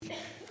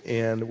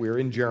and we're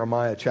in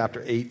Jeremiah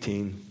chapter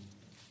 18.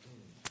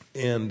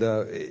 And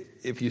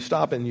if you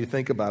stop and you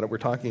think about it, we're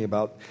talking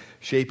about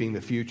shaping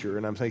the future.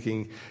 And I'm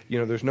thinking,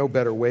 there's no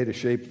better way to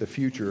shape the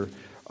future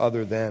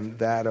other than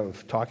that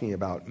of talking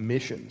about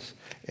missions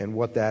and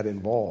what that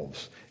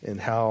involves and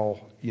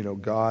how,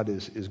 God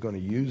is going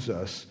to use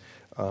us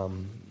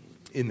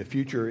in the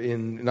future,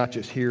 in not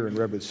just here in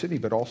Redwood City,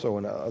 but also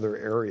in other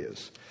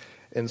areas.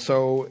 And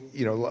so,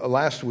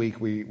 last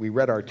week we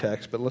read our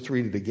text, but let's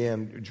read it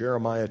again.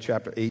 Jeremiah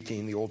chapter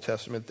 18, the Old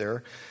Testament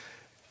there,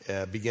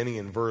 beginning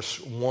in verse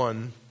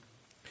 1.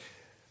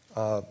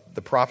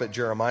 The prophet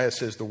Jeremiah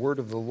says, "The word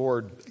of the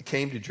Lord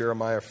came to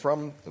Jeremiah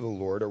from the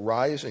Lord.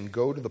 Arise and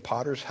go to the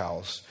potter's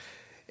house,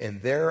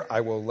 and there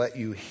I will let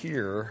you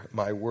hear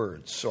my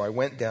words. So I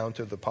went down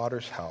to the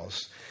potter's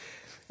house,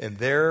 and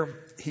there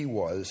he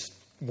was,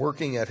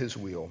 working at his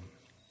wheel.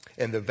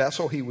 And the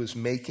vessel he was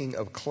making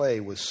of clay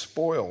was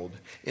spoiled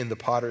in the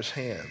potter's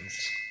hands.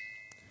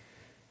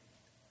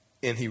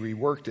 And he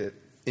reworked it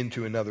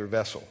into another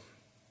vessel,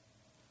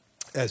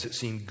 as it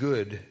seemed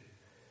good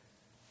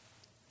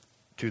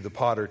to the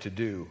potter to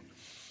do.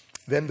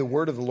 Then the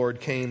word of the Lord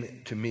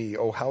came to me,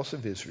 O house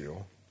of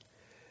Israel,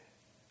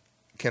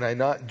 can I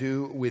not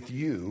do with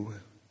you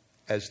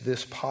as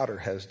this potter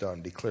has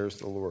done, declares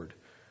the Lord?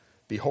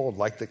 Behold,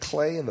 like the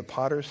clay in the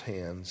potter's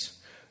hands,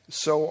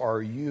 so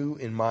are you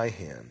in my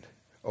hand,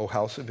 O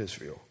house of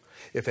Israel.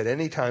 If at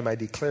any time I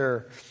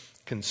declare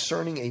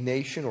concerning a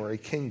nation or a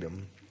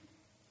kingdom,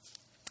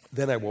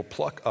 then I will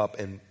pluck up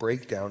and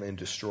break down and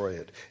destroy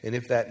it. And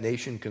if that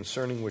nation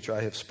concerning which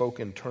I have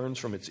spoken turns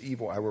from its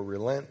evil, I will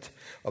relent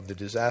of the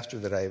disaster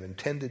that I have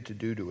intended to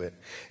do to it.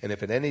 And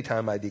if at any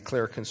time I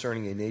declare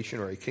concerning a nation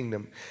or a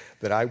kingdom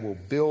that I will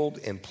build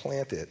and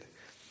plant it,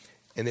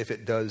 and if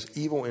it does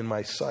evil in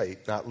my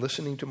sight, not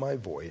listening to my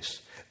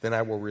voice, then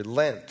I will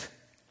relent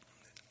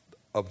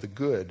of the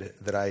good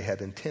that I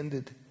had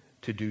intended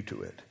to do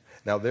to it.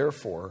 Now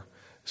therefore,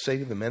 say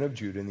to the men of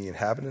Judah and the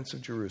inhabitants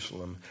of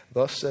Jerusalem,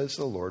 thus says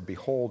the Lord,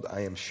 behold,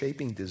 I am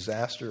shaping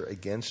disaster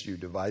against you,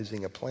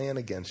 devising a plan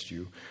against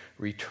you.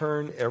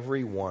 Return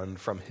every one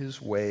from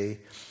his way,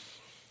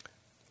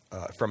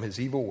 from his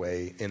evil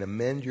way, and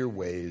amend your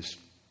ways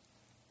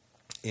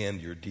and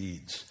your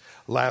deeds.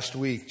 Last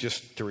week,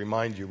 just to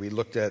remind you, we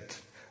looked at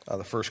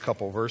the first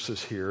couple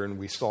verses here, and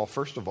we saw,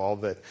 first of all,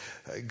 that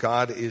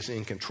God is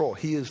in control.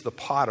 He is the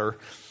potter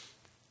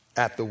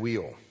at the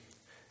wheel.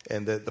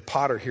 And the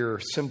potter here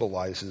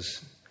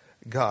symbolizes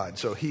God.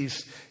 So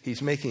he's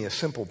making a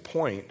simple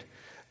point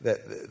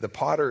that the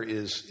potter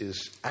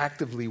is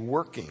actively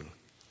working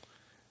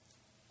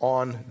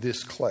on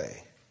this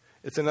clay.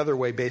 It's another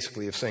way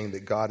basically of saying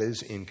that God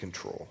is in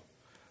control.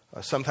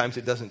 Sometimes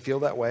it doesn't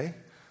feel that way.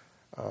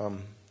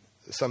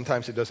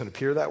 Sometimes it doesn't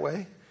appear that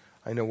way.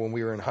 I know when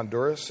we were in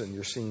Honduras and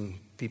you're seeing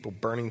people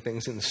burning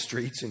things in the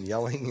streets and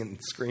yelling and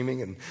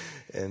screaming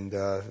and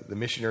the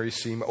missionaries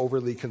seem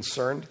overly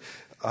concerned.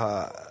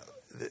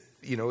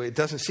 It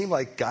doesn't seem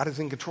like God is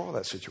in control of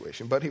that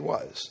situation, but he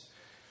was.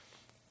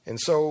 And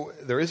so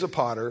there is a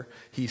potter.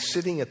 He's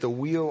sitting at the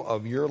wheel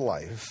of your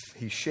life.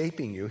 He's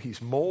shaping you.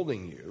 He's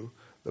molding you,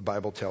 the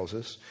Bible tells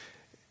us.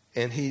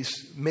 And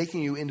he's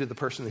making you into the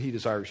person that he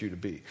desires you to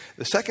be.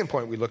 The second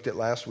point we looked at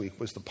last week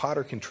was the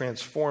potter can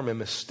transform a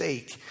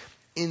mistake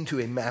into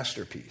a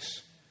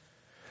masterpiece.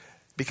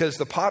 Because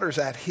the potter's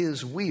at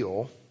his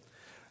wheel,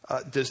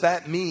 does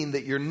that mean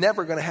that you're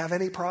never going to have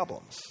any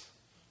problems?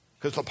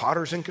 Because the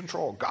potter's in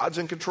control. God's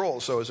in control.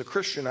 So as a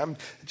Christian, I'm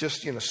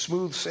just,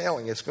 smooth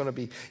sailing. It's going to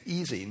be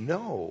easy.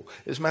 No.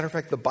 As a matter of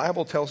fact, the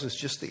Bible tells us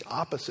just the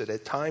opposite.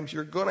 At times,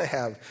 you're going to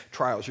have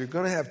trials. You're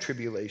going to have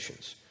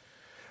tribulations.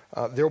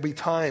 There will be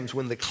times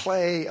when the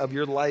clay of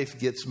your life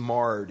gets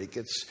marred. It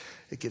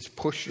gets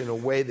pushed in a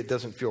way that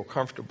doesn't feel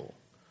comfortable.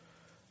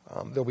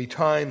 There'll be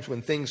times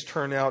when things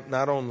turn out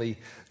not only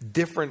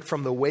different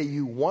from the way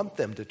you want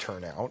them to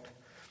turn out,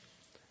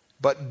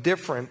 but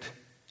different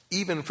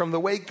even from the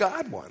way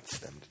God wants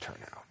them to turn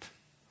out.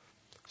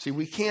 See,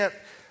 we can't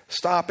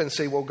stop and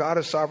say, well, God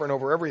is sovereign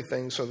over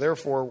everything, so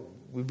therefore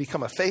we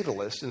become a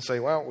fatalist and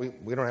say, well,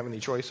 we don't have any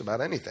choice about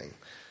anything.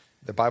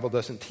 The Bible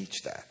doesn't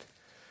teach that.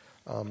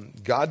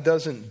 God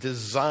doesn't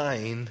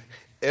design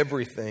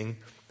everything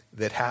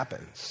that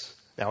happens.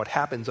 Now, it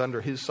happens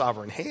under his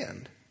sovereign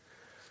hand.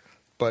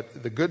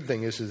 But the good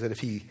thing is that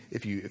if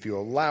you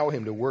allow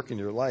him to work in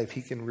your life,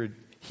 he can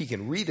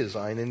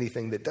redesign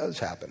anything that does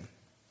happen.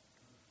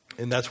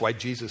 And that's why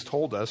Jesus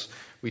told us,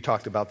 we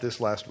talked about this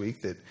last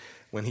week, that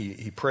when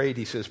he prayed,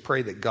 he says,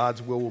 pray that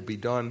God's will be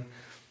done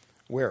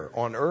where?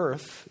 On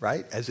earth,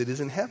 right? As it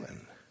is in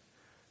heaven.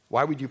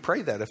 Why would you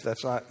pray that if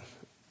that's not,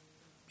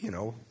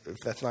 if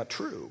that's not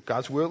true?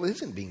 God's will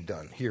isn't being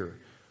done here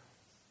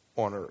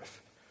on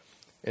earth.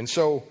 And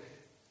so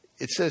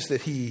it says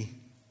that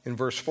in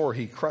verse 4,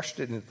 he crushed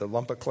it into the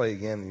lump of clay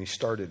again and he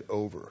started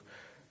over.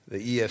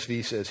 The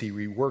ESV says he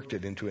reworked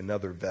it into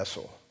another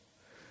vessel,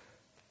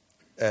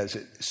 as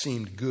it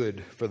seemed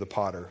good for the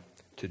potter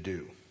to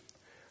do.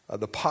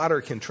 The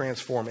potter can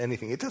transform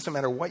anything. It doesn't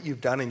matter what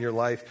you've done in your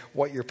life,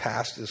 what your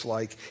past is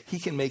like. He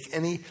can make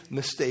any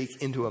mistake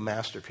into a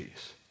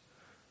masterpiece.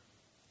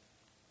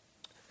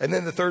 And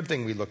then the third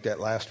thing we looked at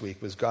last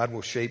week was God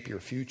will shape your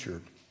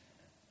future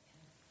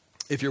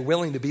if you're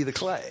willing to be the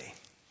clay.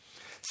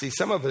 See,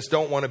 some of us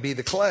don't want to be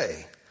the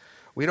clay.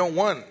 We don't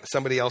want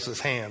somebody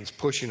else's hands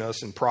pushing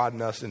us and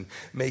prodding us and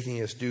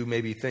making us do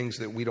maybe things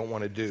that we don't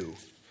want to do.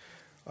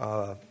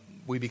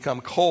 We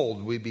become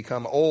cold. We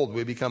become old.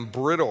 We become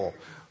brittle.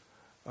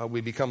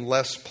 We become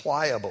less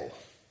pliable.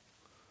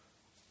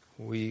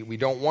 We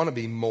don't want to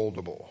be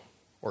moldable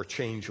or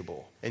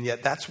changeable. And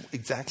yet that's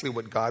exactly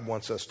what God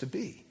wants us to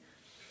be.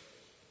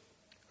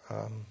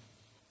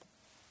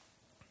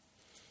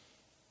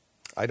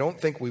 I don't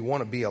think we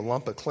want to be a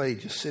lump of clay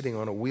just sitting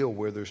on a wheel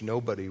where there's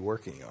nobody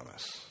working on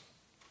us.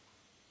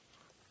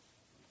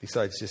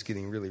 Besides just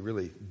getting really,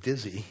 really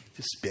dizzy,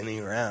 just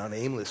spinning around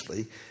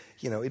aimlessly,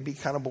 it'd be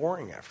kind of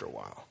boring after a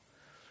while.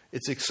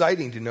 It's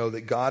exciting to know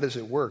that God is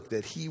at work,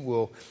 that he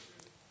will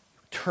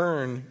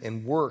turn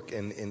and work.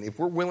 And if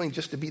we're willing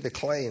just to be the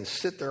clay and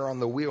sit there on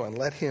the wheel and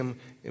let him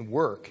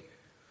work,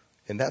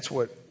 and that's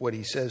what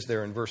he says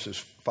there in verses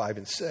 5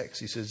 and 6.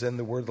 He says, "Then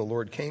the word of the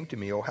Lord came to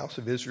me, O house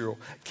of Israel,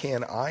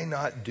 can I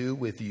not do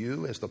with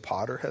you as the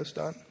potter has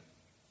done?"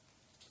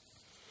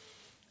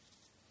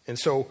 And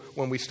so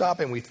when we stop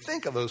and we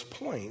think of those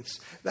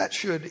points, that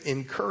should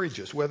encourage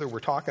us, whether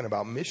we're talking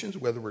about missions,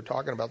 whether we're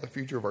talking about the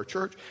future of our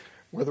church,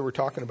 whether we're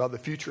talking about the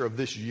future of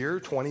this year,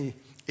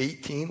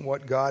 2018,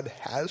 what God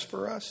has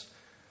for us.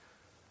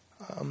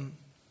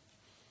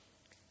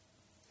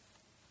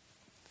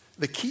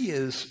 The key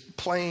is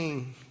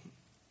playing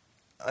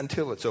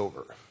until it's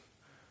over,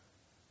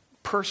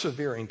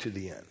 persevering to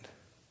the end.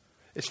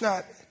 It's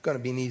not going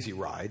to be an easy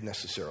ride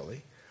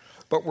necessarily,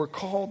 but we're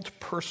called to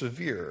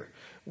persevere.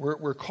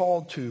 We're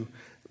called to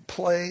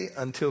play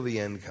until the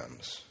end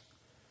comes.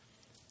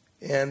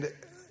 And,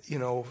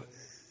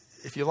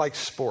 if you like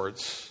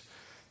sports,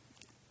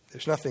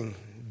 there's nothing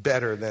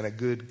better than a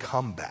good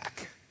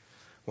comeback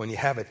when you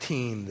have a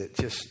team that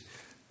just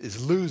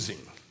is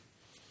losing.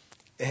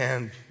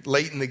 And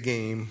late in the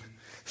game,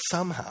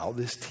 somehow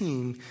this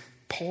team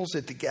pulls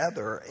it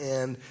together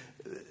and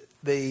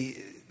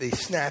they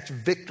snatch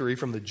victory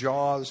from the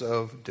jaws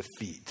of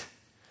defeat.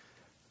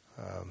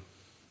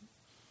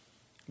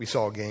 We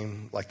saw a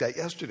game like that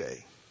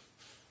yesterday,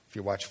 if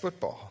you watch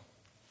football.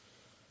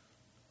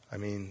 I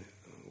mean,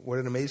 what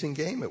an amazing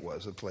game it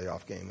was, the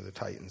playoff game of the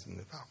Titans and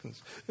the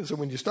Falcons. And so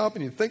when you stop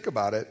and you think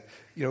about it,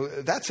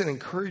 that's an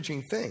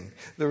encouraging thing.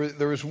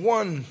 There was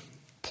one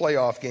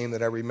playoff game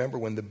that I remember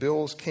when the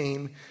Bills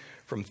came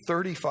from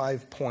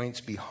 35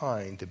 points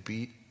behind to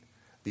beat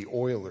the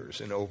Oilers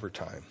in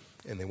overtime,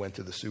 and they went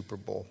to the Super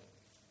Bowl.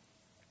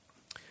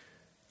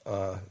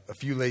 A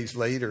few years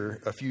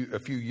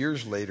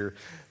later,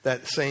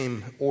 that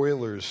same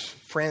Oilers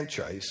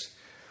franchise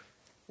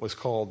was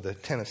called the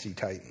Tennessee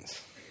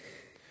Titans.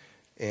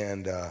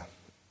 And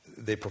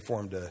they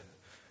performed an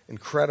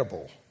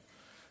incredible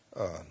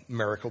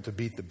miracle to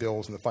beat the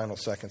Bills in the final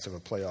seconds of a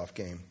playoff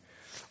game.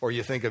 Or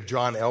you think of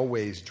John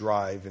Elway's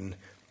drive in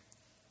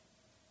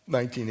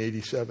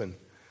 1987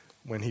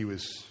 when he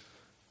was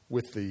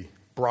with the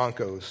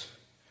Broncos.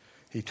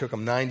 He took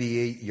them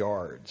 98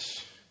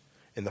 yards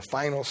in the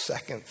final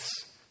seconds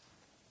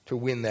to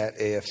win that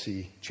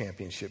AFC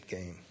championship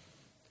game.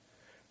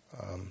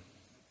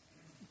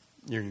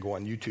 You can go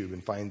on YouTube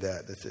and find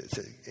that. It's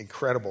an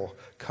incredible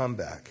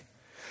comeback.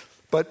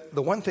 But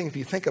the one thing, if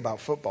you think about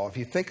football, if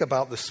you think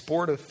about the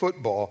sport of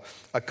football,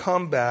 a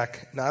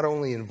comeback not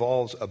only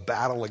involves a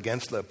battle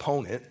against the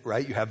opponent,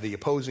 right? You have the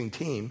opposing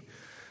team.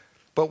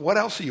 But what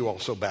else are you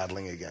also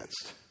battling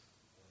against?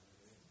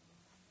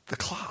 The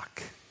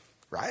clock,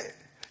 right?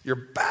 You're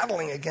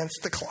battling against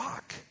the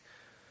clock.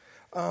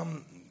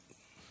 And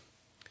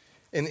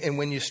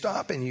when you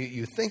stop and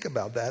you think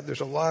about that,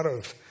 there's a lot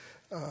of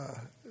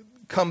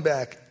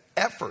comeback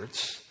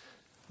efforts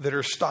that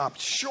are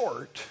stopped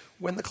short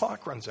when the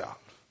clock runs out.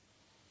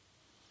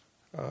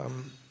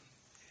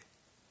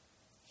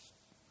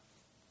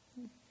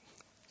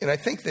 And I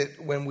think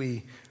that when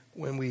we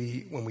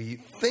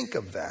think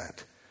of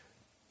that,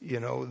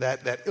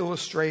 that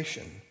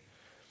illustration,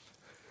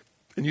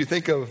 and you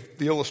think of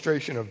the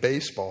illustration of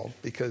baseball,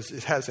 because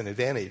it has an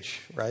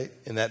advantage, right,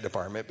 in that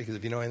department, because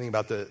if you know anything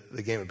about the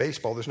game of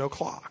baseball, there's no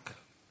clock,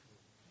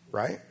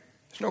 right?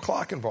 There's no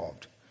clock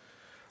involved.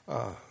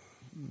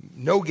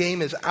 No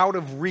game is out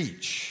of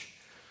reach.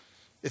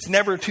 It's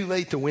never too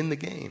late to win the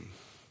game.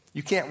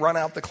 You can't run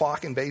out the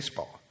clock in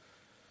baseball.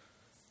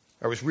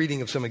 I was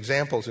reading of some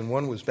examples, and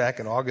one was back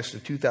in August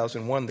of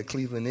 2001, the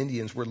Cleveland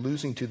Indians were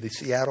losing to the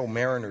Seattle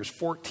Mariners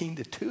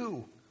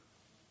 14-2.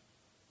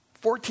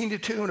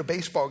 14-2 in a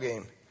baseball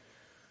game.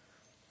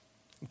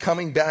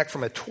 Coming back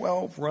from a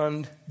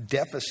 12-run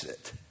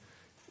deficit.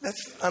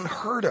 That's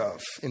unheard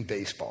of in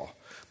baseball.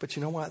 But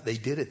you know what? They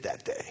did it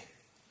that day.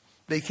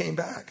 They came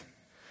back.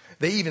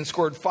 They even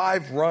scored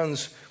 5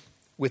 runs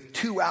with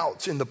 2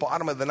 outs in the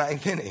bottom of the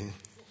 9th inning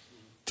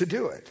to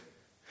do it.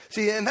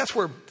 See, and that's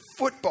where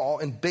football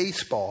and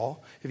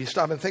baseball, if you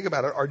stop and think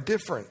about it, are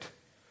different.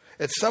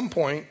 At some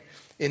point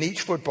in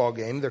each football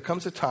game, there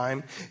comes a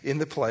time in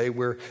the play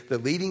where the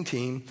leading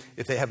team,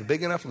 if they have a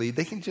big enough lead,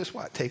 they can just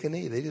take a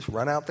knee. They just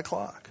run out the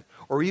clock.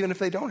 Or even if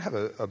they don't have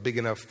a big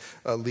enough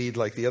lead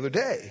like the other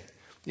day,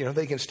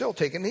 they can still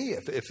take a knee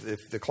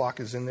if the clock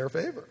is in their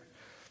favor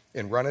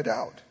and run it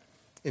out.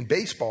 In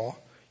baseball,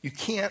 you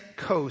can't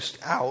coast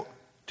out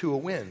to a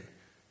win.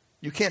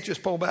 You can't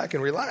just pull back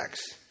and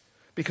relax.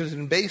 Because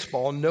in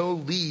baseball, no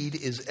lead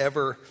is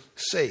ever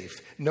safe.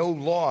 No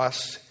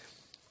loss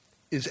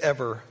is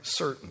ever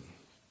certain.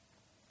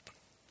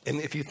 And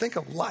if you think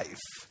of life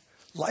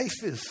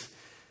is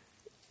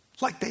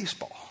like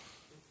baseball.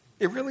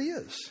 It really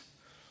is.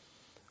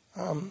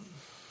 And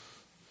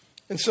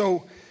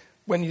so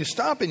when you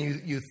stop and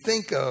you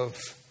think of,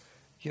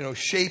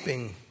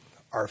 shaping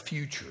our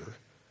future,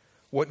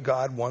 what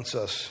God wants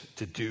us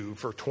to do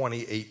for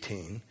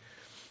 2018,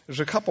 there's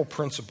a couple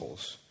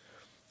principles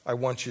I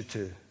want you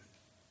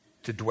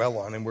to dwell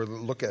on, and we'll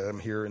look at them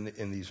here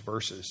in these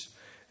verses.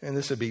 And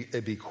this would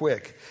be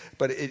quick,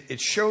 but it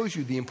shows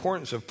you the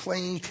importance of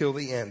playing till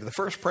the end. The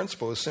first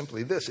principle is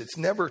simply this: it's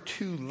never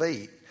too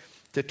late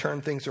to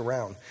turn things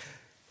around.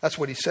 That's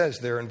what he says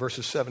there in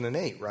verses 7 and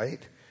 8, right?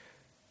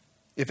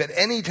 If at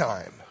any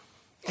time,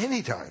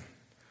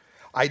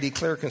 I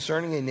declare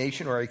concerning a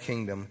nation or a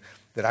kingdom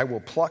that I will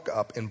pluck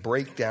up and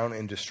break down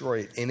and destroy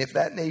it, and if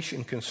that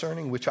nation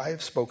concerning which I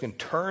have spoken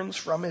turns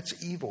from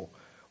its evil,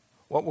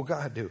 what will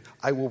God do?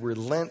 I will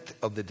relent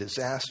of the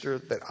disaster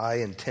that I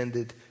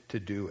intended to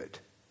do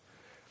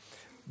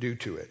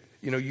to it.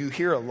 You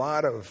hear a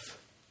lot of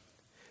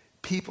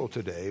people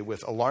today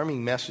with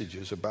alarming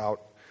messages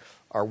about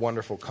our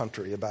wonderful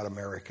country, about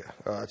America.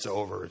 It's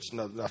over. It's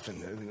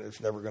nothing.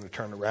 It's never going to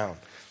turn around.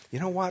 You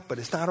know what? But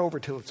it's not over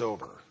till it's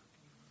over.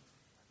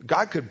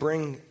 God could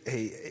bring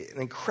an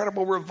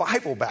incredible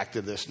revival back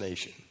to this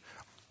nation.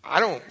 I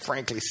don't,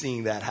 frankly,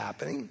 see that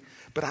happening,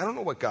 but I don't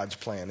know what God's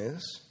plan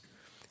is.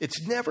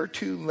 It's never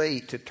too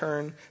late to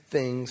turn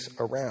things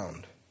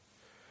around.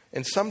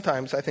 And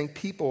sometimes I think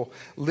people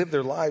live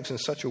their lives in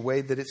such a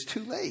way that it's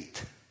too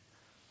late.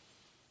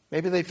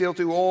 Maybe they feel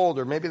too old,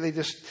 or maybe they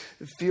just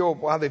feel,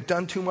 wow, they've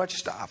done too much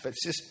stuff.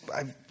 It's just,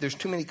 there's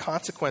too many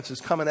consequences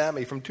coming at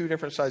me from two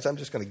different sides. I'm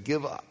just going to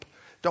give up.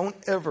 Don't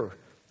ever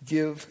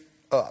give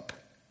up.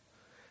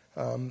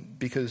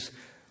 Because,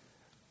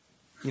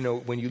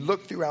 when you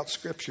look throughout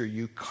Scripture,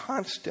 you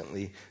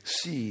constantly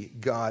see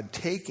God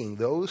taking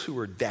those who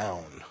are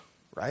down,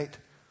 right?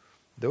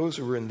 Those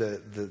who are in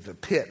the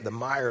pit, the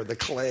mire, the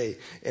clay,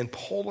 and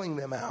pulling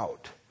them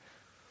out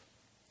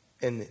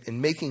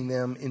and making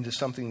them into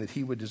something that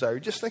he would desire.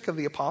 Just think of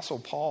the Apostle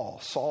Paul,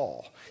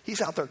 Saul.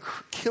 He's out there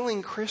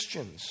killing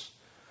Christians.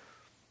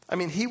 I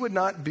mean, he would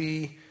not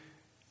be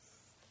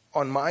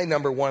on my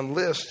number one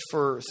list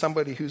for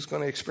somebody who's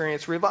going to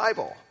experience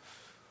revival.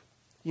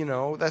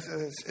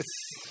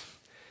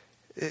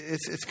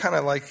 It's kind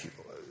of like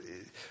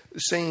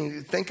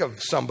saying, think of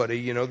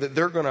somebody, that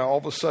they're going to all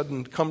of a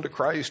sudden come to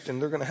Christ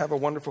and they're going to have a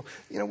wonderful,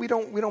 we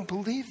don't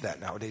believe that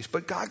nowadays,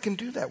 but God can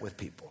do that with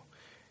people.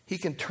 He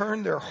can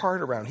turn their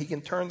heart around. He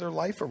can turn their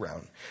life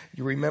around.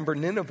 You remember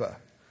Nineveh.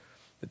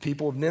 The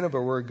people of Nineveh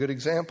were a good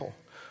example.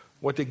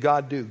 What did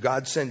God do?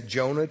 God sent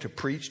Jonah to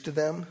preach to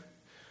them.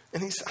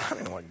 And he said, I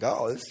don't want to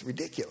go. This is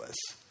ridiculous.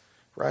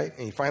 Right?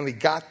 And he finally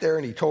got there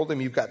and he told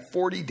them, you've got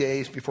 40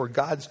 days before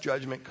God's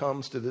judgment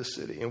comes to this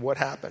city. And what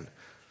happened?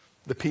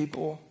 The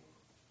people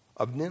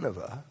of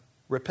Nineveh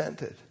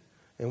repented.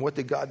 And what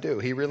did God do?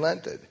 He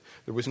relented.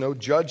 There was no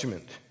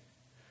judgment.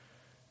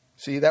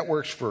 See, that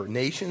works for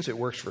nations, it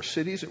works for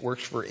cities, it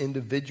works for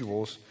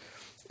individuals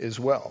as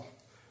well.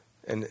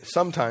 And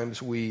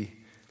sometimes we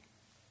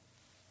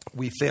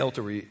fail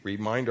to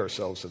remind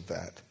ourselves of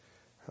that.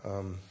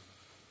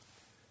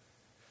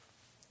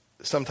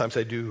 Sometimes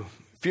I do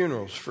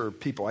funerals for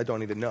people I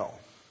don't even know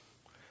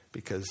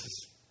because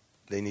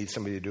they need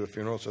somebody to do a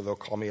funeral, so they'll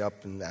call me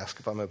up and ask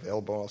if I'm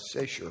available. I'll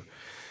say sure.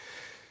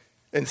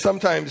 And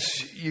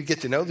sometimes you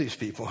get to know these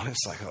people, and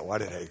it's like, oh, why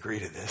did I agree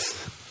to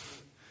this?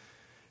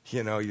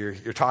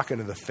 You're talking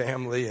to the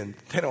family, and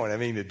they don't have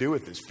anything to do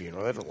with this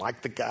funeral. They don't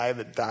like the guy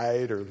that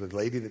died or the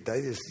lady that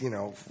died. Just,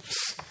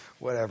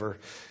 whatever.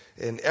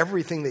 And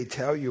everything they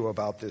tell you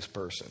about this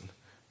person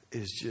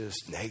is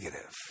just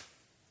negative.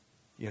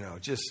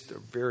 Just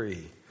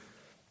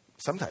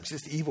sometimes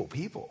just evil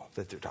people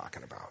that they're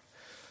talking about.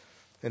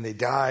 And they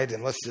died,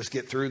 and let's just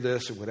get through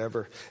this or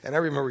whatever. And I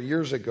remember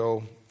years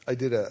ago, I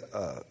did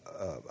a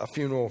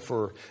funeral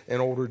for an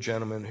older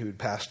gentleman who'd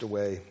passed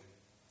away.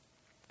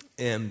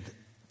 And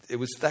it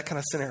was that kind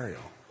of scenario.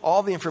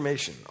 All the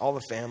information, all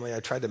the family.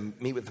 I tried to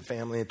meet with the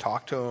family and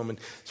talk to them. And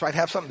so I'd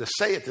have something to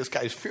say at this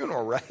guy's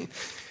funeral, right?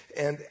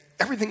 And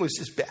everything was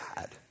just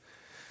bad.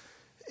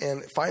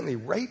 And finally,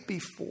 right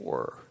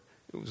before,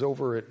 it was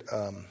over at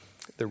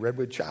the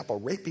Redwood Chapel,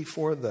 right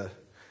before the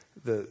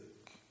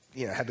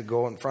had to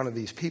go in front of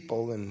these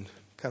people and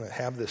kind of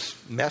have this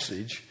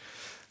message,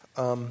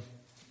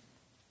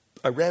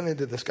 I ran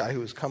into this guy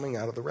who was coming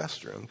out of the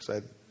restroom because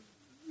I'd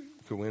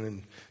go in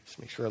and just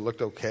make sure I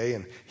looked okay.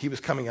 And he was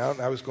coming out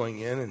and I was going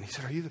in, and he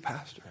said, "Are you the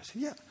pastor?" I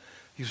said, "Yeah."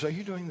 He goes, "Are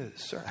you doing the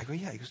sermon?" I go,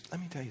 "Yeah." He goes, "Let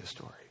me tell you a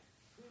story."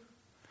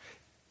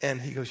 And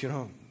he goes,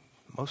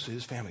 most of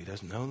his family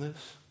doesn't know this,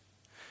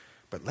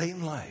 but late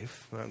in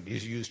life, you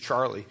use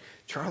Charlie.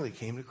 Charlie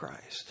came to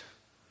Christ.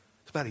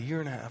 It's about 1.5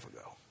 years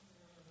ago.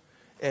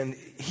 And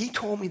he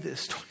told me this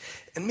story.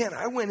 And man,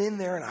 I went in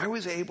there and I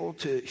was able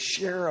to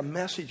share a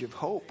message of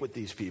hope with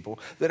these people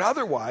that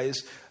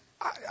otherwise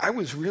I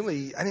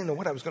didn't know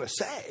what I was going to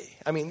say.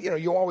 I mean,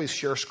 you always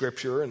share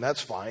scripture and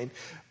that's fine.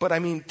 But I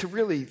mean, to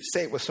really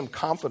say it with some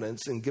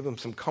confidence and give them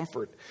some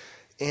comfort.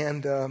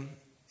 And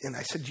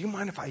I said, "Do you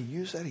mind if I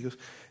use that?" He goes,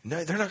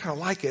 "No, they're not going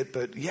to like it,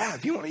 but yeah,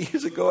 if you want to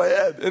use it, go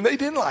ahead." And they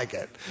didn't like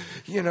it,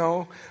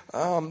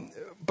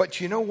 But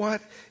you know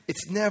what?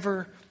 It's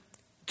never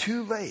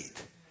too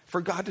late for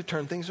God to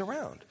turn things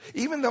around.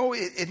 Even though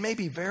it may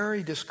be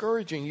very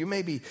discouraging, you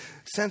may be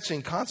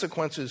sensing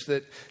consequences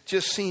that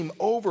just seem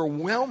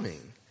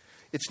overwhelming.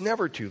 It's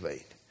never too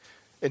late.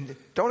 And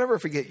don't ever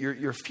forget,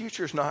 your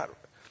future's not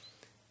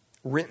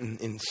written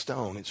in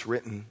stone. It's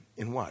written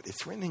in what?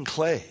 It's written in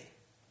clay.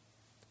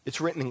 It's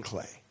written in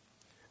clay.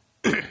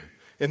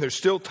 And there's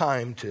still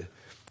time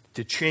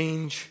to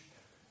change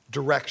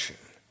direction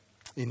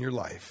in your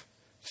life.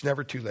 It's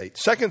never too late.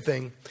 Second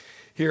thing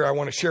here I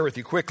want to share with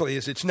you quickly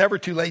is it's never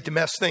too late to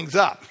mess things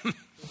up.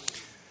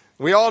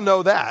 We all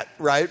know that,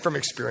 right, from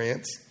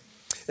experience.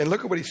 And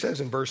look at what he says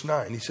in verse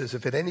 9. He says,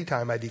 "If at any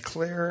time I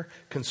declare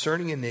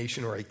concerning a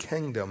nation or a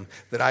kingdom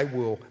that I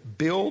will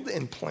build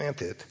and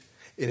plant it,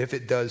 and if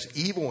it does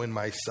evil in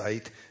my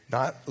sight,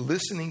 not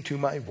listening to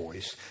my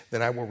voice,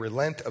 then I will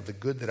relent of the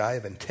good that I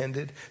have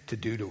intended to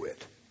do to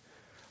it."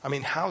 I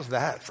mean, how's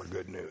that for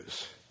good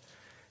news?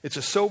 It's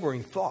a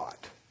sobering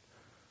thought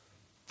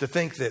to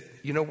think that,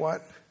 you know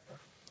what?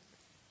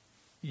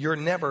 You're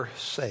never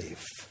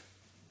safe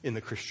in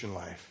the Christian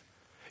life.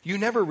 You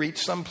never reach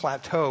some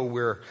plateau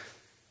where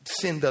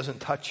sin doesn't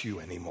touch you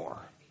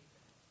anymore.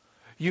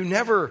 You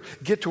never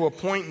get to a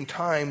point in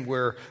time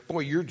where,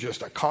 boy, you're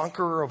just a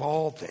conqueror of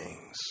all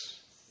things.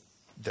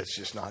 That's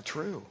just not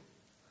true.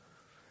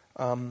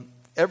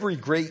 Every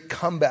great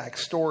comeback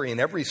story and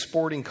every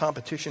sporting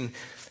competition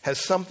has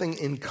something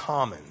in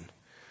common.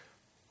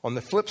 On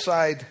the flip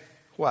side,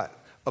 what?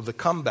 Of the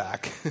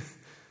comeback,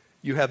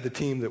 you have the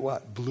team that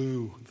what?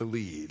 Blew the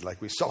lead,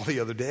 like we saw the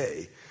other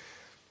day.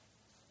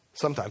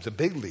 Sometimes a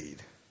big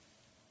lead.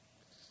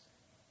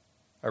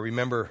 I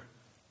remember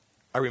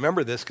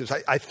this because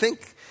I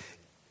think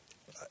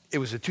it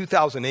was a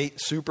 2008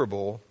 Super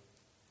Bowl.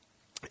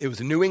 It was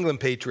the New England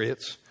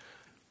Patriots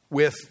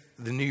with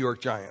the New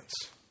York Giants.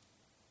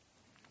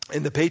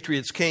 And the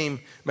Patriots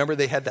came, remember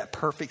they had that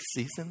perfect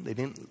season. They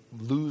didn't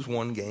lose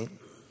one game.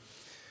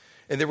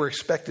 And they were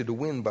expected to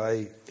win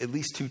by at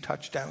least 2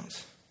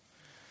 touchdowns.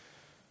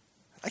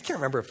 I can't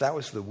remember if that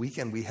was the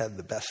weekend we had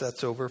the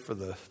Bessett's over for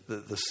the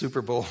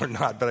Super Bowl or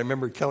not, but I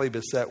remember Kelly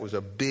Bessette was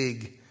a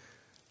big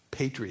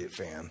Patriot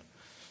fan.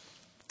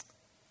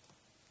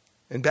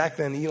 And back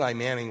then, Eli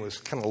Manning was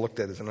kind of looked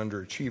at as an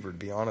underachiever, to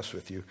be honest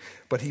with you.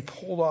 But he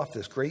pulled off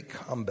this great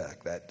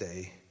comeback that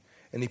day,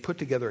 and he put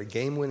together a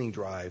game-winning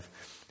drive,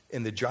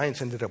 and the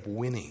Giants ended up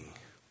winning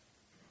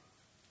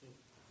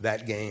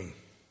that game.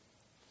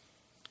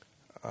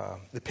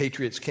 The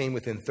Patriots came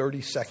within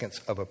 30 seconds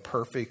of a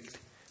perfect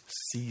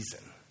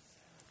season.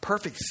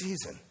 Perfect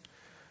season.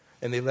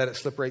 And they let it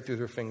slip right through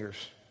their fingers.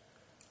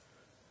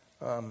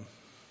 I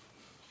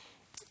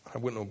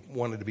wouldn't have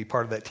wanted to be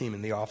part of that team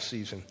in the off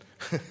season.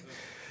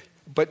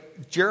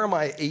 But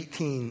Jeremiah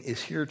 18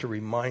 is here to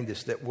remind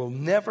us that we'll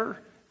never,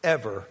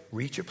 ever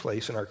reach a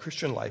place in our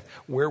Christian life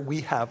where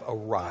we have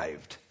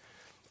arrived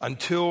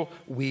until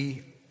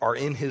we are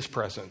in his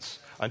presence,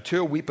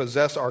 until we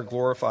possess our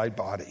glorified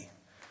body.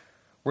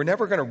 We're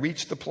never going to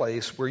reach the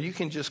place where you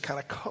can just kind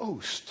of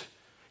coast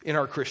in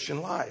our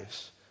Christian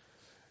lives.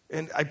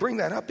 And I bring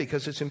that up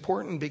because it's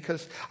important,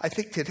 because I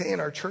think today in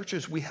our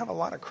churches we have a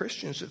lot of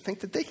Christians that think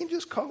that they can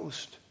just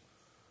coast.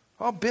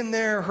 Oh, I've been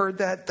there, heard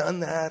that,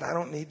 done that. I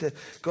don't need to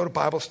go to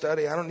Bible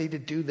study. I don't need to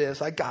do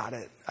this. I got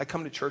it. I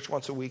come to church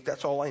once a week.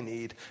 That's all I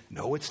need.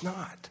 No, it's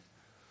not.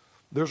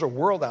 There's a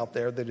world out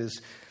there that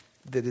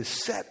is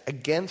set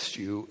against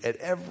you at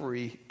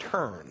every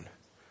turn.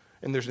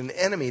 And there's an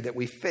enemy that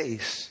we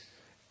face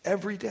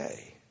every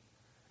day.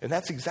 And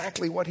that's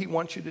exactly what he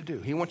wants you to do.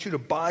 He wants you to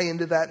buy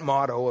into that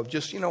motto of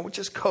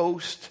just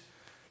coast.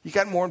 You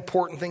got more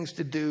important things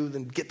to do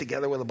than get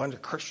together with a bunch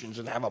of Christians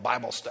and have a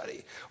Bible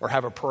study or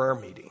have a prayer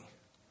meeting.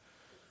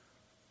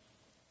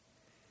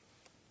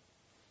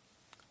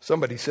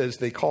 Somebody says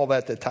they call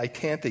that the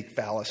Titanic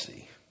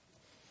fallacy,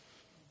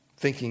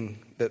 thinking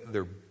that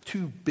they're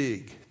too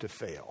big to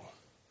fail.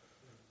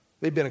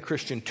 They've been a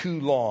Christian too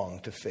long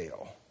to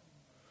fail.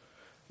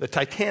 The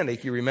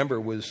Titanic, you remember,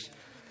 was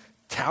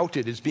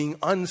touted as being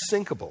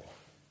unsinkable.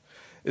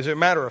 As a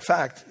matter of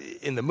fact,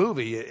 in the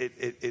movie,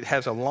 it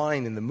has a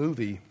line in the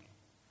movie,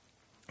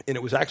 and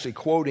it was actually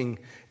quoting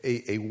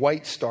a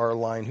White Star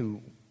Line,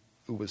 who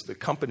was the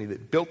company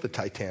that built the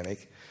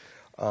Titanic.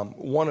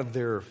 One of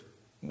their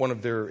one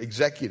of their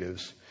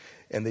executives,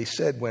 and they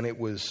said when it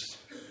was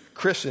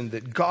christened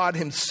that God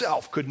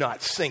himself could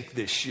not sink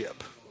this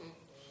ship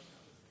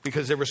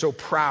because they were so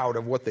proud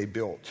of what they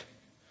built.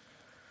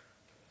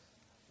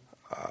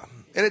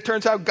 And it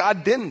turns out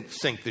God didn't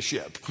sink the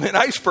ship. An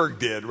iceberg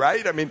did,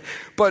 right?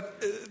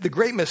 But the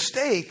great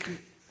mistake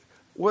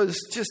was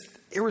just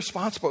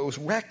irresponsible. It was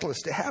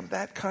reckless to have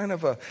that kind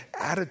of a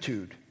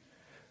attitude.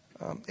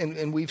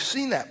 And we've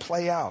seen that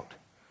play out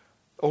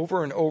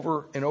over and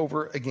over and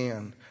over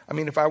again.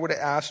 If I would have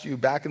asked you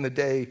back in the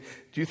day,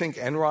 do you think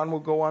Enron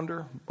will go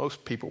under?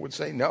 Most people would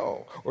say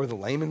no. Or the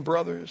Lehman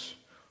Brothers?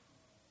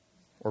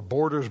 Or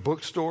Borders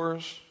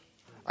bookstores?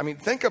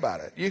 Think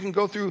about it. You can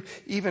go through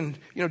even,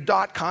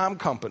 .com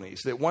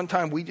companies that one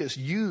time we just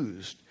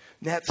used,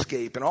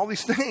 Netscape and all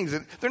these things.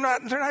 They're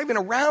not even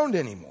around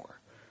anymore.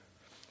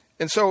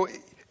 And so,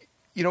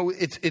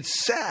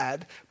 it's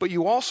sad, but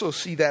you also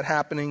see that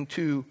happening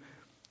to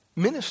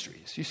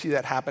ministries. You see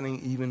that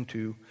happening even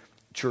to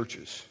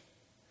churches.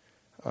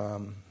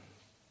 I'm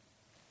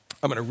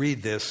going to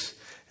read this,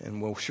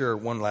 and we'll share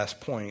one last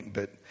point,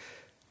 but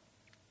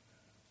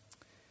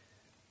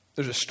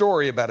there's a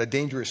story about a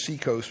dangerous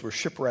seacoast where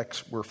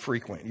shipwrecks were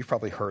frequent. You've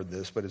probably heard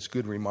this, but it's a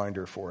good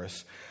reminder for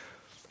us.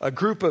 A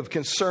group of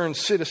concerned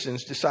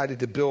citizens decided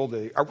to build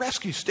a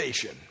rescue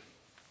station.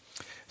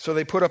 So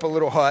they put up a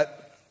little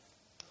hut,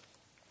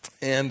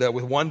 and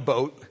with one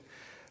boat,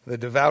 the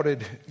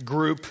devoted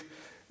group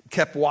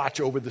kept watch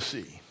over the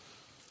sea.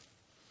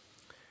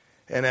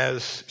 And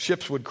as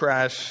ships would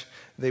crash,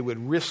 they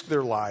would risk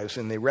their lives,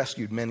 and they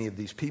rescued many of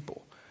these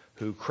people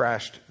who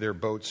crashed their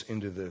boats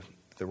into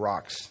the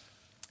rocks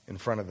in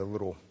front of the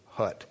little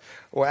hut.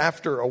 Well,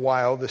 after a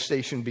while, the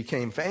station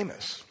became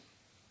famous.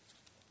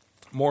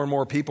 More and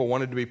more people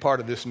wanted to be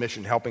part of this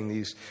mission, helping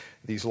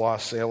these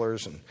lost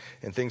sailors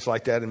and things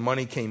like that. And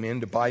money came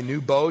in to buy new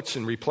boats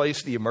and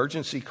replace the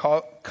emergency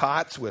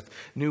cots with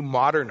new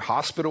modern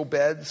hospital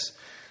beds.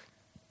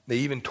 They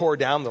even tore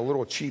down the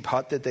little cheap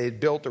hut that they had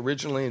built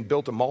originally and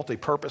built a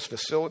multi-purpose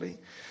facility.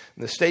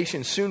 And the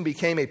station soon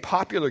became a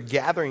popular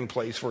gathering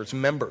place for its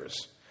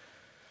members.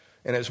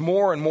 And as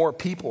more and more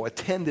people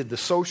attended the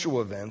social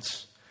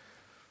events,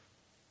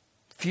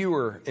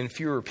 fewer and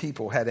fewer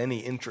people had any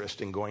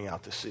interest in going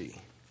out to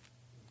sea.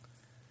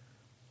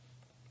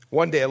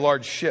 One day, a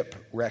large ship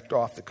wrecked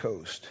off the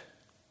coast.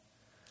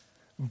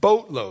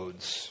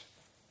 Boatloads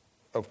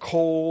of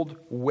cold,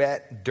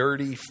 wet,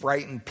 dirty,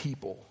 frightened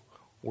people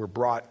were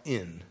brought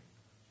in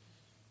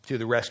to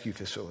the rescue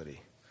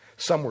facility.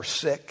 Some were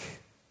sick,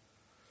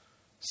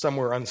 some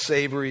were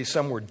unsavory,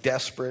 some were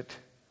desperate.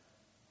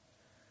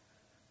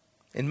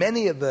 And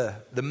many of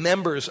the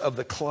members of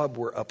the club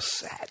were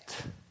upset.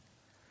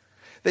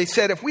 They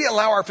said, if we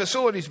allow our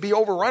facilities to be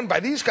overrun by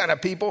these kind of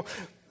people,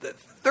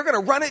 they're going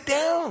to run it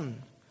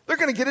down. They're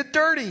going to get it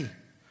dirty.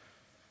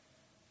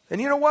 And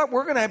you know what?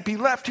 We're going to be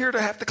left here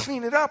to have to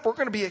clean it up. We're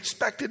going to be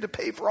expected to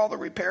pay for all the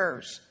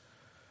repairs.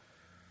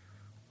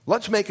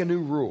 Let's make a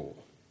new rule.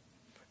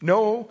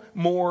 No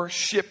more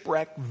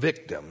shipwreck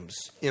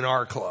victims in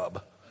our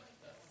club.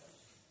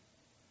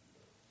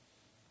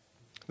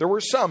 There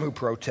were some who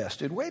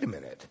protested, wait a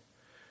minute.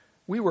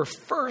 We were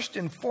first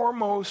and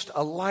foremost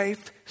a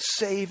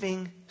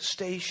life-saving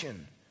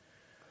station.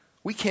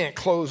 We can't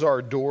close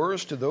our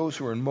doors to those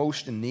who are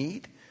most in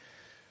need.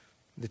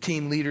 The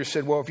team leader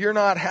said, well, if you're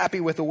not happy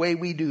with the way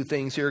we do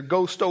things here,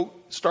 go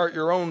start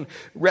your own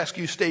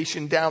rescue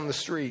station down the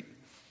street.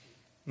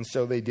 And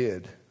so they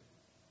did.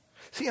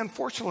 See,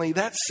 unfortunately,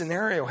 that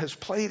scenario has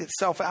played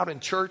itself out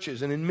in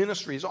churches and in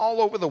ministries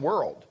all over the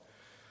world.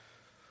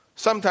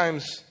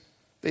 Sometimes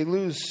they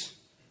lose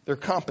their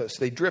compass.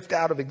 They drift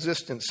out of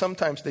existence.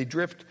 Sometimes they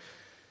drift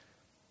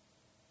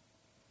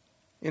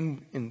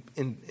in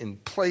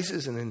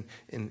places and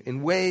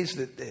in ways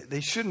that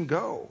they shouldn't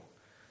go.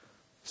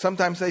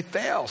 Sometimes they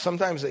fail.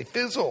 Sometimes they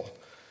fizzle.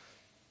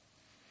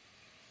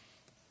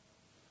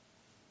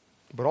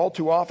 But all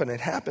too often it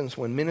happens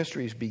when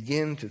ministries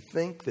begin to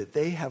think that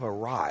they have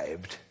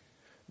arrived.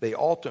 They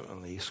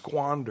ultimately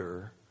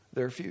squander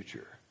their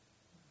future.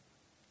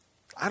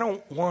 I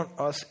don't want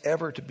us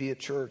ever to be a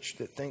church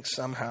that thinks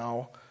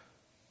somehow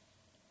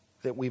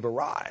that we've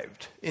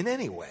arrived in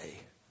any way,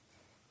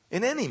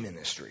 in any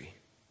ministry.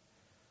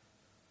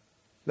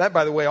 That,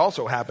 by the way,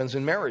 also happens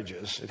in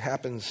marriages. It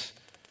happens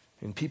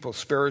in people's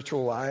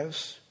spiritual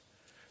lives.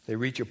 They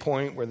reach a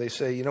point where they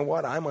say, you know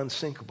what, I'm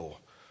unsinkable.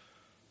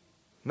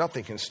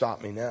 Nothing can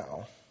stop me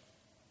now.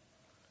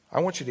 I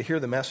want you to hear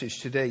the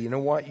message today. You know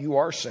what? You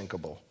are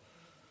sinkable.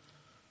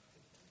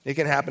 It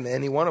can happen to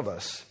any one of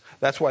us.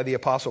 That's why the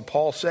Apostle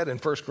Paul said in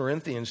 1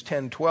 Corinthians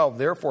 10:12,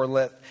 therefore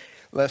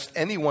lest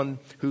anyone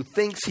who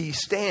thinks he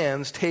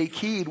stands take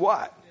heed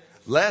what?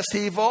 Lest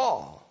he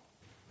fall.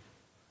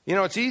 You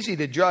know, it's easy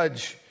to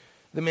judge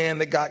the man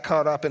that got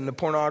caught up in the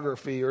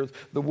pornography or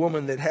the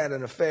woman that had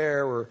an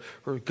affair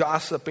or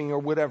gossiping or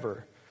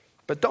whatever.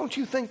 But don't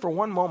you think for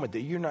one moment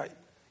that you're not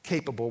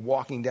capable of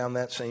walking down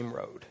that same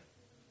road?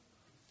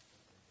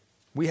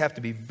 We have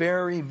to be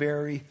very,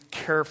 very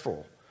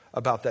careful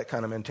about that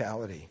kind of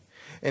mentality.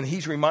 And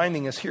he's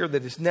reminding us here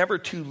that it's never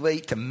too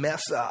late to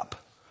mess up.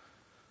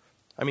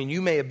 I mean,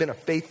 you may have been a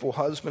faithful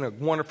husband, a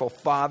wonderful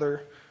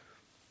father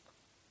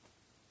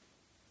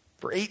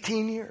for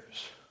 18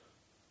 years.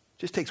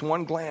 Just takes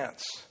one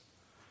glance.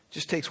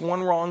 Just takes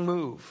one wrong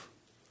move.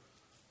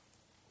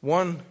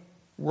 One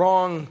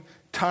wrong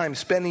time,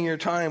 spending your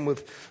time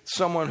with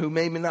someone who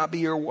may not be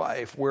your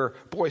wife, where,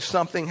 boy,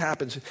 something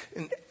happens.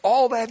 And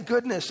all that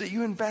goodness that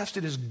you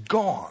invested is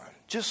gone,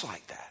 just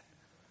like that.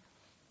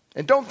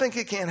 And don't think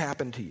it can't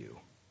happen to you.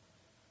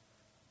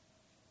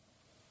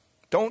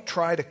 Don't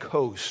try to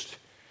coast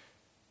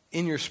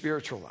in your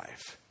spiritual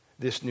life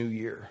this new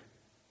year.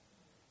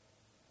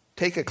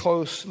 Take a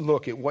close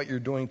look at what you're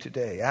doing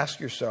today. Ask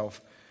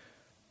yourself,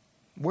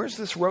 where's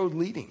this road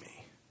leading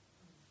me?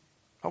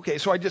 Okay,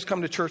 so I just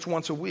come to church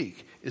once a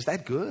week. Is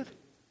that good?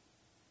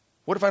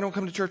 What if I don't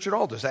come to church at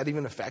all? Does that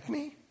even affect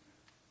me?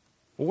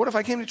 Well, what if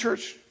I came to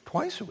church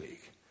twice a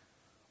week?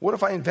 What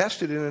if I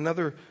invested in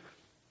another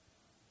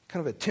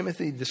kind of a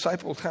Timothy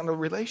disciple kind of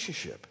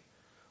relationship?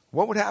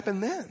 What would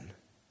happen then?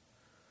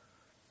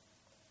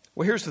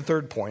 Well, here's the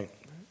third point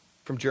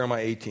from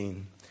Jeremiah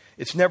 18.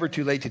 It's never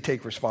too late to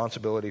take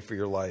responsibility for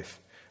your life.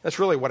 That's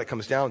really what it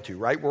comes down to,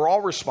 right? We're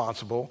all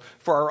responsible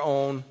for our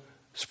own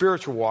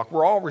spiritual walk.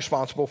 We're all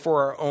responsible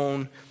for our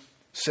own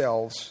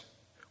selves.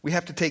 We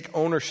have to take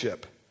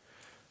ownership.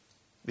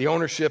 The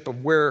ownership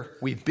of where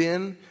we've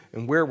been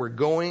and where we're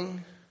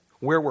going,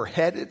 where we're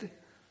headed.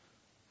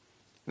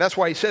 That's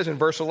why he says in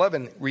verse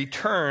 11,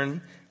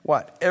 return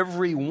what?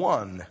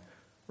 Everyone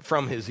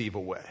from his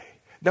evil way.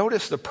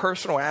 Notice the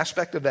personal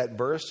aspect of that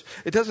verse.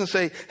 It doesn't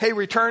say, hey,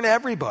 return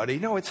everybody.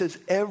 No, it says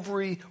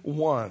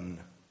everyone.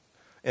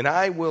 And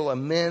I will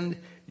amend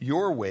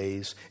your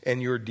ways and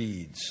your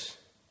deeds.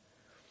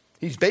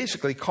 He's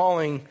basically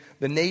calling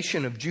the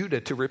nation of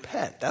Judah to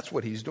repent. That's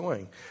what he's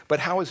doing. But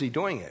how is he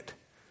doing it?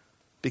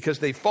 Because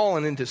they've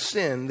fallen into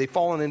sin. They've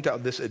fallen into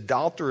this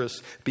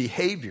adulterous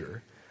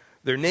behavior.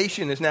 Their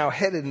nation is now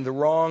headed in the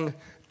wrong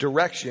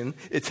direction.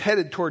 It's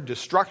headed toward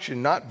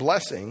destruction, not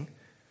blessing.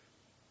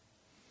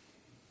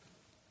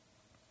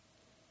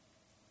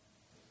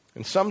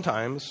 And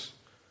sometimes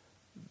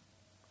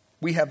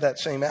we have that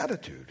same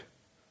attitude.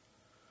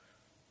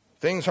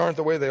 Things aren't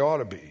the way they ought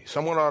to be.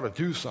 Someone ought to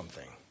do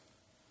something.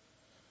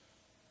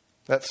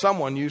 That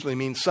someone usually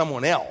means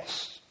someone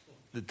else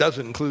that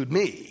doesn't include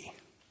me.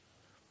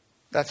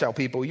 That's how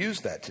people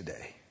use that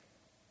today.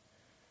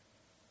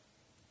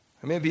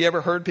 I mean, have you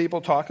ever heard people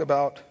talk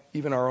about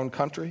even our own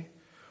country?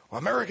 Well,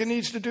 America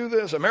needs to do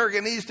this.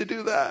 America needs to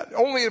do that.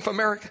 Only if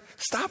America...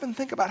 Stop and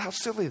think about how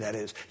silly that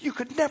is. You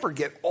could never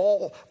get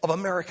all of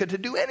America to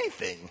do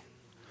anything.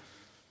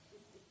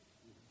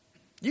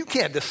 You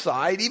can't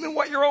decide even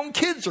what your own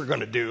kids are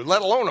going to do,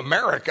 let alone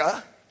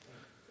America.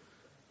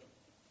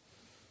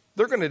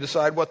 They're going to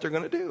decide what they're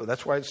going to do.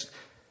 That's why it's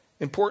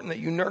important that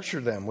you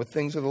nurture them with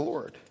things of the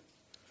Lord.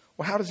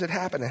 Well, how does it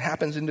happen? It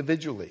happens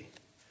individually.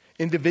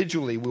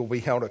 Individually, we'll be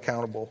held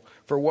accountable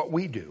for what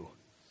we do.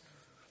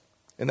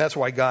 And that's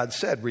why God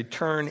said,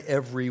 return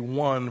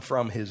everyone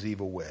from his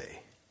evil way.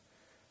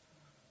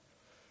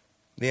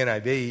 The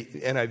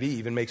NIV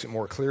even makes it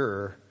more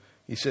clearer.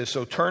 He says,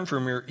 so turn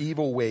from your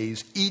evil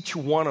ways, each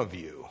one of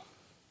you.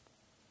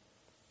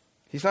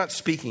 He's not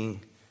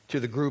speaking to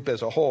the group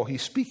as a whole.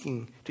 He's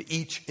speaking to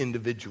each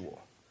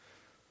individual.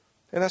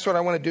 And that's what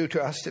I want to do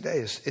to us today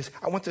is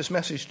I want this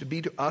message to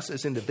be to us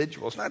as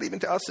individuals, not even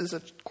to us as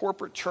a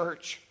corporate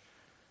church,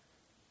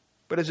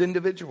 but as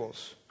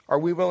individuals. Are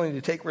we willing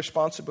to take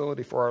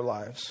responsibility for our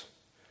lives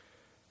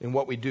in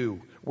what we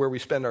do, where we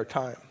spend our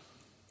time,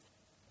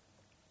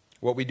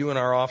 what we do in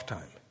our off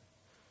time?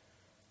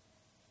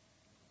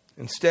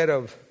 Instead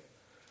of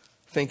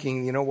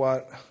thinking, you know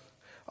what,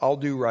 I'll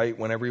do right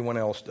when everyone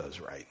else does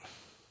right.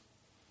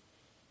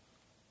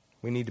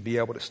 We need to be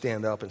able to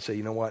stand up and say,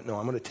 you know what, no,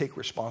 I'm going to take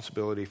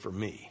responsibility for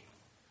me.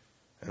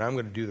 And I'm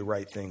going to do the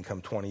right thing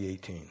come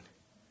 2018.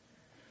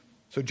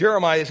 So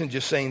Jeremiah isn't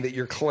just saying that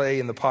you're clay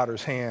in the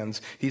potter's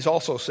hands. He's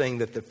also saying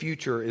that the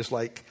future is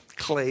like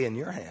clay in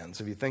your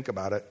hands. If you think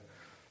about it,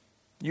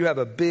 you have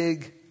a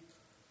big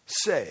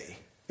say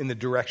in the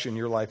direction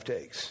your life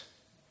takes.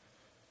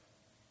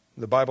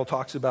 The Bible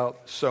talks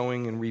about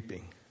sowing and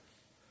reaping.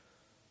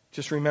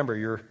 Just remember,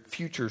 your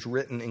future's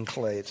written in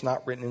clay. It's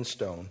not written in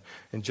stone.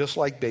 And just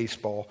like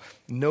baseball,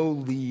 no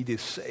lead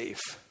is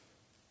safe,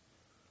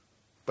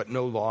 but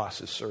no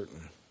loss is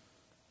certain.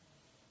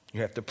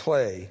 You have to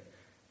play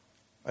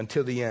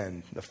until the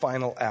end, the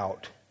final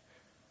out.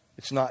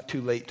 It's not too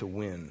late to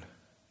win.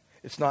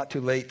 It's not too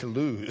late to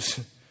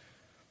lose.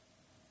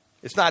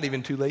 It's not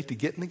even too late to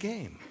get in the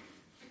game.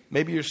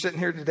 Maybe you're sitting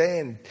here today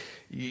and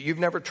you've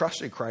never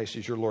trusted Christ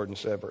as your Lord and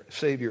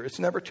Savior. It's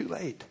never too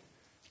late.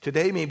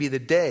 Today may be the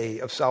day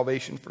of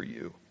salvation for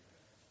you.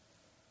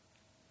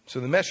 So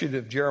the message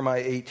of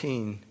Jeremiah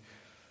 18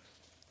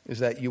 is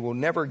that you will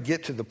never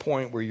get to the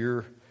point where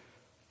you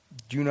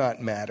do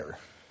not matter.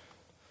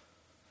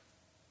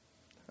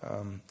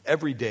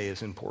 Every day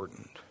is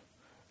important.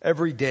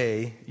 Every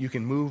day you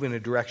can move in a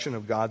direction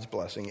of God's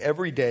blessing.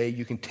 Every day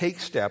you can take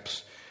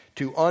steps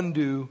to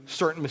undo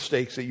certain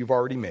mistakes that you've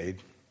already made.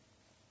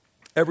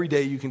 Every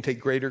day you can take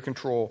greater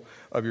control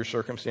of your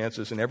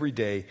circumstances, and every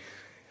day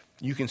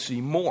you can see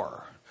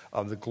more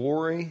of the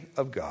glory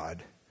of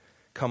God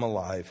come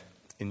alive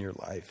in your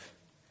life.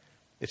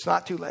 It's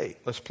not too late.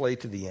 Let's play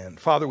to the end.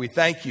 Father, we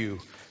thank you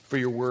for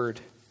your word.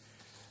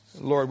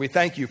 Lord, we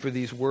thank you for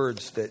these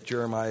words that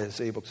Jeremiah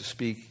is able to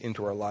speak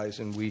into our lives,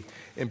 and we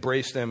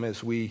embrace them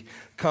as we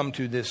come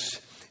to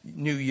this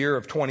new year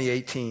of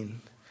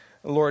 2018.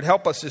 Lord,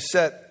 help us to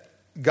set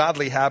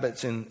godly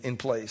habits in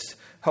place.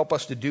 Help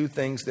us to do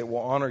things that will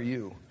honor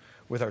you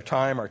with our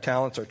time, our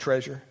talents, our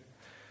treasure.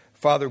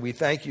 Father, we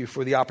thank you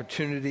for the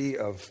opportunity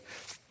of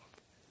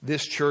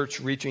this church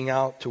reaching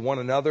out to one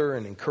another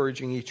and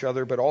encouraging each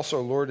other, but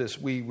also, Lord, as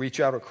we reach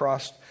out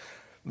across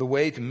the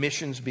way to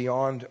missions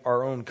beyond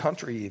our own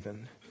country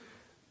even,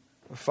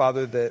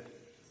 Father, that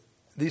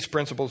these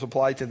principles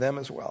apply to them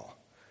as well,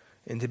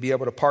 and to be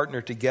able to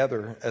partner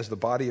together as the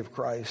body of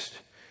Christ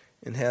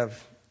and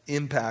have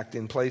impact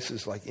in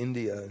places like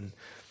India and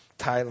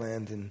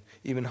Thailand and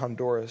even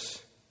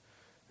Honduras,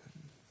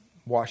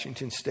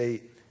 Washington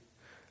State.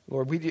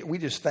 Lord, we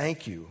just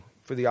thank you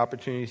for the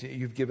opportunities that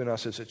you've given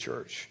us as a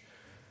church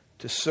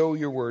to sow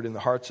your word in the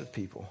hearts of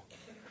people.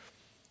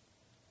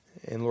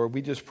 And Lord,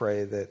 we just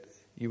pray that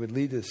you would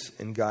lead us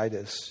and guide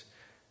us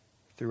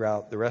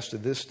throughout the rest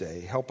of this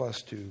day. Help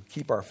us to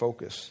keep our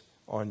focus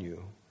on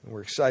you. And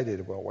we're excited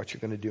about what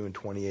you're going to do in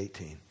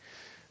 2018.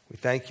 We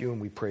thank you and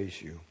we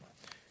praise you.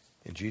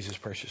 In Jesus'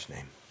 precious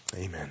name,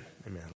 amen. Amen.